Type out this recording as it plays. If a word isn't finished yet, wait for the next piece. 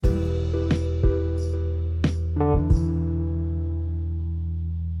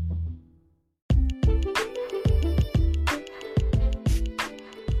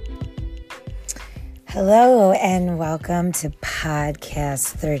Hello and welcome to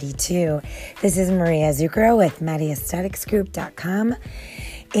Podcast 32. This is Maria Zucro with MediAestheticsGroup.com,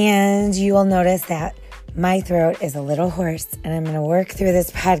 and you will notice that my throat is a little hoarse, and I'm going to work through this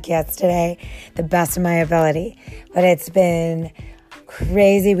podcast today the best of my ability. But it's been a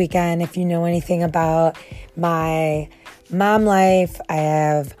crazy weekend. If you know anything about my mom life, I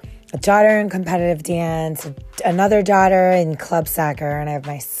have a daughter in competitive dance, another daughter in club soccer, and I have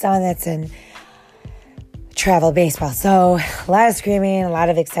my son that's in travel baseball. So a lot of screaming, a lot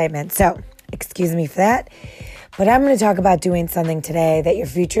of excitement. So excuse me for that. But I'm going to talk about doing something today that your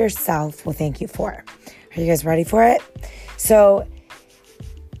future self will thank you for. Are you guys ready for it? So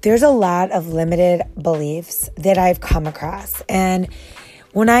there's a lot of limited beliefs that I've come across. And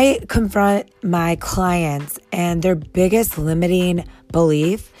when I confront my clients and their biggest limiting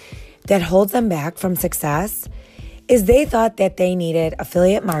belief that holds them back from success is they thought that they needed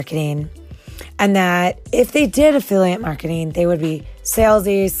affiliate marketing, and that if they did affiliate marketing, they would be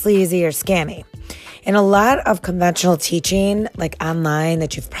salesy, sleazy, or scammy. And a lot of conventional teaching, like online,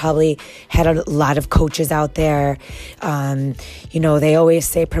 that you've probably had a lot of coaches out there, they always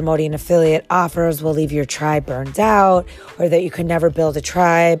say promoting affiliate offers will leave your tribe burned out, or that you can never build a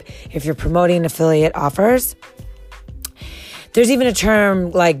tribe if you're promoting affiliate offers. There's even a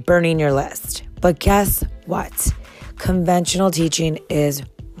term like burning your list. But guess what? Conventional teaching is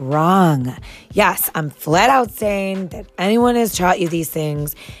wrong. Yes, I'm flat out saying that anyone has taught you these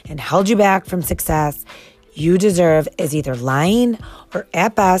things and held you back from success you deserve is either lying or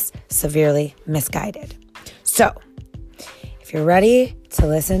at best severely misguided. So, if you're ready to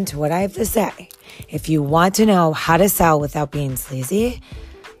listen to what I have to say, if you want to know how to sell without being sleazy,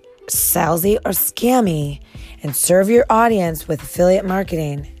 salesy, or scammy and serve your audience with affiliate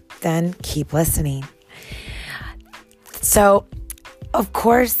marketing, then keep listening. So, of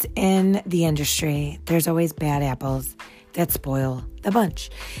course, in the industry, there's always bad apples that spoil the bunch.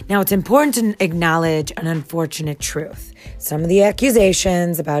 Now, it's important to acknowledge an unfortunate truth. Some of the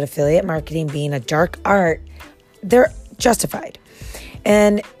accusations about affiliate marketing being a dark art, they're justified.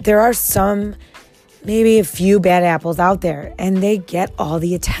 And there are maybe a few bad apples out there, and they get all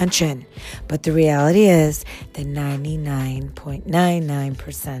the attention. But the reality is that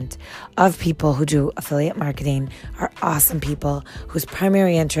 99.99% of people who do affiliate marketing are awesome people whose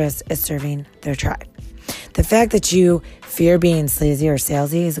primary interest is serving their tribe. The fact that you fear being sleazy or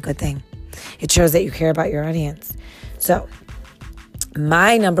salesy is a good thing. It shows that you care about your audience. So,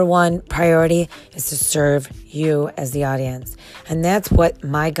 my number one priority is to serve you as the audience. And that's what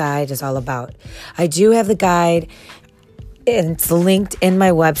my guide is all about. I do have the guide, and it's linked in my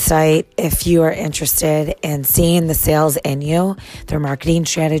website if you are interested in seeing the sales in you, their marketing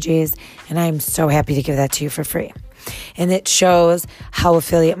strategies, and I'm so happy to give that to you for free. And it shows how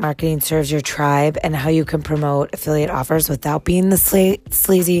affiliate marketing serves your tribe and how you can promote affiliate offers without being the sleazy,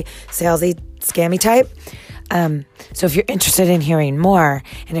 salesy, scammy type. So if you're interested in hearing more,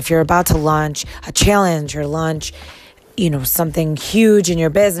 and if you're about to launch a challenge or launch, something huge in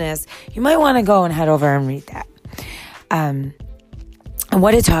your business, you might want to go and head over and read that. And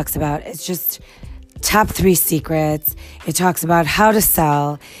what it talks about is just top 3 secrets. It talks about how to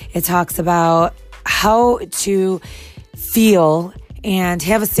sell. It talks about how to feel and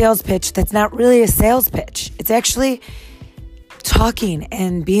have a sales pitch that's not really a sales pitch. It's actually talking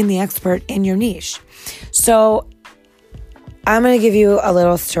and being the expert in your niche. So I'm going to give you a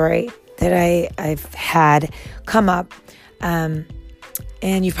little story that I've had come up. And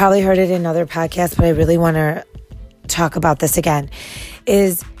you've probably heard it in other podcasts, but I really want to talk about this again,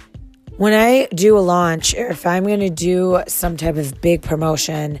 is when I do a launch, or if I'm going to do some type of big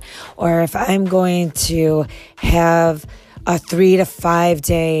promotion, or if I'm going to have a 3 to 5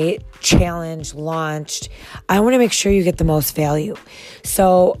 day challenge launched, I want to make sure you get the most value.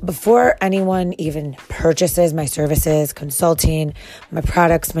 So before anyone even purchases my services, consulting, my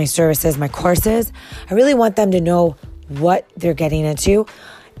products, my services, my courses, I really want them to know what they're getting into.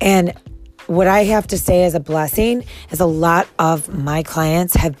 And what I have to say as a blessing is a lot of my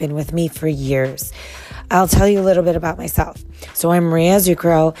clients have been with me for years. I'll tell you a little bit about myself. So I'm Maria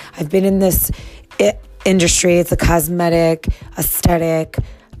Zucro. I've been in this industry. It's a cosmetic, aesthetic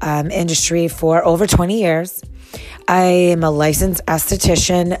industry for over 20 years. I am a licensed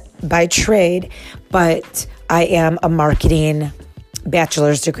esthetician by trade, but I am a marketing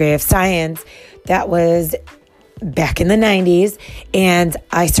bachelor's degree of science. That was back in the 90s, and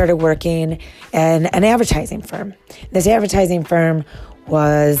I started working in an advertising firm. This advertising firm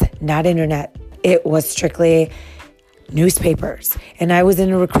was not internet. It was strictly newspapers, and I was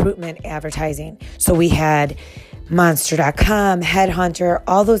in recruitment advertising. So we had Monster.com, Headhunter,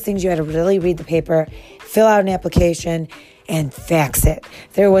 all those things. You had to really read the paper, fill out an application, and fax it.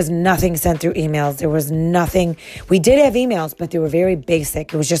 There was nothing sent through emails. There was nothing. We did have emails, but they were very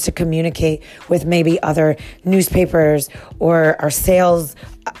basic. It was just to communicate with maybe other newspapers or our sales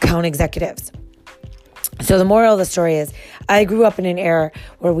account executives. So the moral of the story is I grew up in an era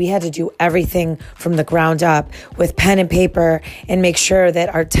where we had to do everything from the ground up with pen and paper and make sure that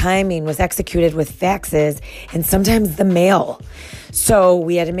our timing was executed with faxes and sometimes the mail. So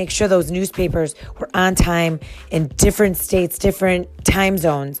we had to make sure those newspapers were on time in different states, different time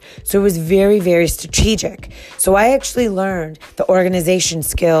zones. So it was very, very strategic. So I actually learned the organization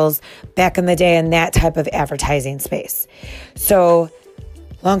skills back in the day in that type of advertising space. So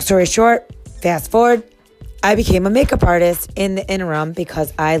long story short, fast forward, I became a makeup artist in the interim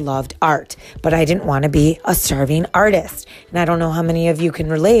because I loved art, but I didn't want to be a starving artist. And I don't know how many of you can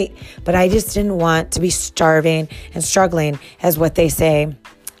relate, but I just didn't want to be starving and struggling as what they say,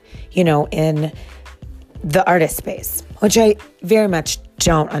 in the artist space, which I very much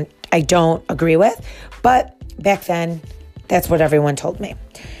don't agree with. But back then, that's what everyone told me.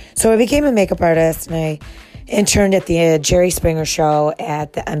 So I became a makeup artist and I interned at the Jerry Springer show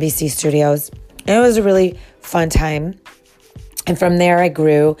at the NBC studios. And it was a really fun time. And from there, I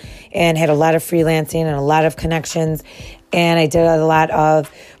grew and had a lot of freelancing and a lot of connections. And I did a lot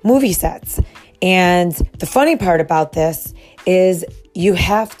of movie sets. And the funny part about this is you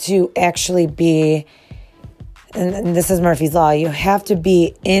have to actually be, and this is Murphy's Law, you have to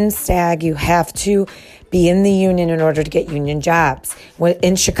be in SAG, you have to be in the union in order to get union jobs.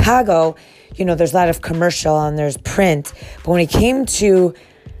 In Chicago, there's a lot of commercial and there's print. But when it came to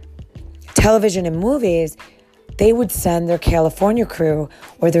television and movies, they would send their California crew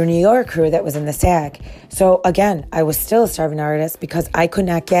or their New York crew that was in the SAG. So again, I was still a starving artist because I could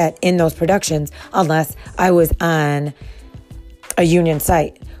not get in those productions unless I was on a union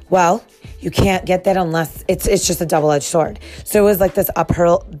site. Well, you can't get that unless it's just a double-edged sword. So it was like this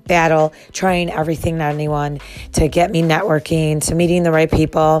uphill battle, trying everything, not anyone, to get me networking, to meeting the right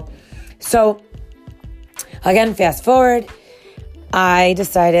people. So again, fast forward, I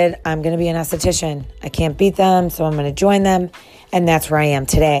decided I'm going to be an esthetician. I can't beat them, so I'm going to join them. And that's where I am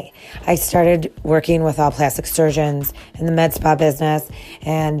today. I started working with all plastic surgeons in the med spa business.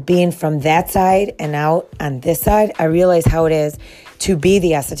 And being from that side and out on this side, I realized how it is to be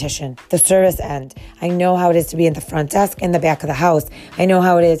the esthetician, the service end. I know how it is to be in the front desk, in the back of the house. I know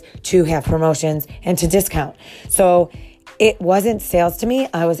how it is to have promotions and to discount. So it wasn't sales to me.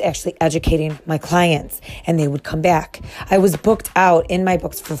 I was actually educating my clients and they would come back. I was booked out in my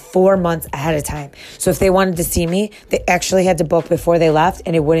books for 4 months ahead of time. So if they wanted to see me, they actually had to book before they left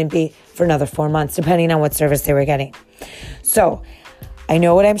and it wouldn't be for another 4 months, depending on what service they were getting. So I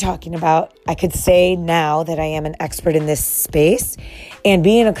know what I'm talking about. I could say now that I am an expert in this space, and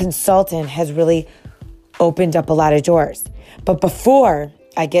being a consultant has really opened up a lot of doors. But before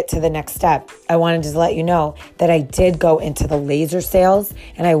I get to the next step, I wanted to let you know that I did go into the laser sales,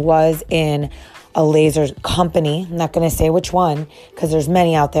 and I was in a laser company. I'm not going to say which one because there's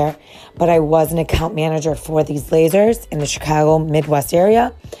many out there, but I was an account manager for these lasers in the Chicago Midwest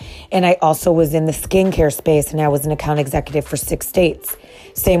area. And I also was in the skincare space, and I was an account executive for 6 states.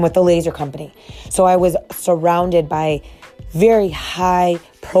 Same with the laser company. So I was surrounded by very high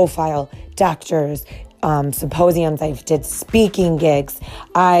profile doctors, symposiums. I did speaking gigs.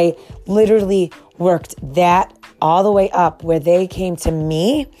 I literally worked that all the way up where they came to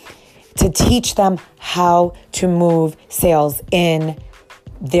me to teach them how to move sales in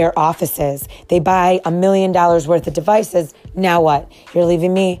their offices. They buy $1 million worth of devices. Now what? You're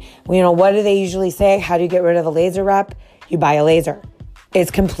leaving me. What do they usually say? How do you get rid of a laser rep? You buy a laser. It's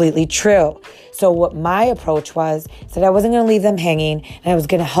completely true. So what my approach was that I wasn't going to leave them hanging, and I was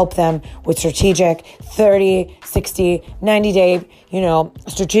going to help them with strategic 30, 60, 90-day,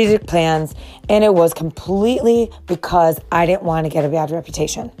 strategic plans. And it was completely because I didn't want to get a bad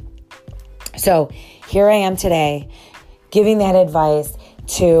reputation. So here I am today giving that advice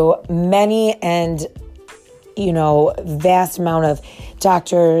to many and, vast amount of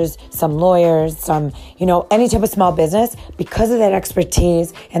doctors, some lawyers, some, any type of small business, because of that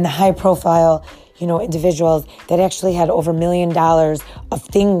expertise and the high profile, individuals that actually had over $1 million of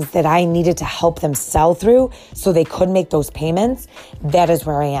things that I needed to help them sell through so they could make those payments. That is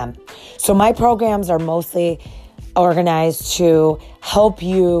where I am. So my programs are mostly organized to help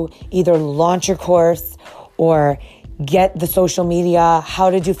you either launch your course or get the social media, how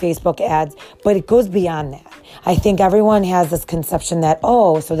to do Facebook ads, but it goes beyond that. I think everyone has this conception that,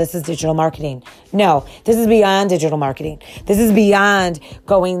 so this is digital marketing. No, this is beyond digital marketing. This is beyond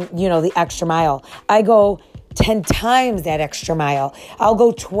going, the extra mile. I go 10 times that extra mile. I'll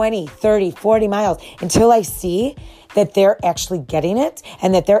go 20, 30, 40 miles until I see that they're actually getting it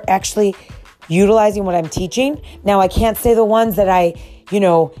and that they're actually utilizing what I'm teaching. Now, I can't say the ones that I,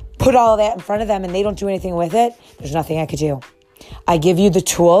 put all that in front of them and they don't do anything with it. There's nothing I could do. I give you the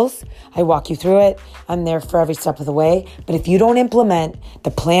tools. I walk you through it. I'm there for every step of the way. But if you don't implement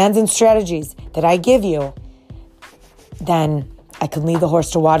the plans and strategies that I give you, then I can lead the horse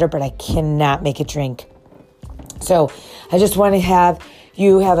to water, but I cannot make it drink. So I just want to have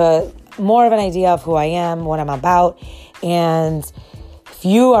you have a more of an idea of who I am, what I'm about. And if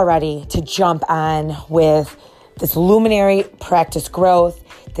you are ready to jump on with this Luminary Practice Growth,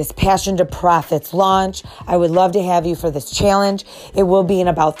 this Passion to Profits launch, I would love to have you for this challenge. It will be in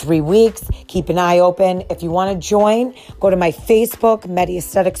about 3 weeks. Keep an eye open. If you want to join, go to my Facebook, Medi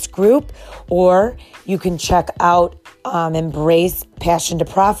Aesthetics group, or you can check out Embrace Passion to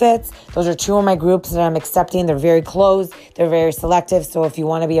Profits. Those are 2 of my groups that I'm accepting. They're very closed. They're very selective. So if you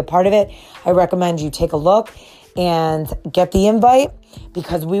want to be a part of it, I recommend you take a look and get the invite,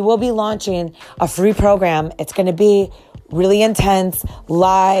 because we will be launching a free program. It's going to be really intense,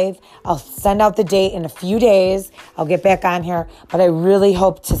 live. I'll send out the date in a few days. I'll get back on here, but I really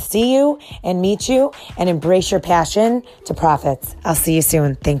hope to see you and meet you and embrace your passion to profits. I'll see you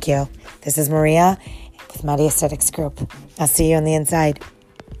soon. Thank you. This is Maria with Medi Aesthetics Group. I'll see you on the inside.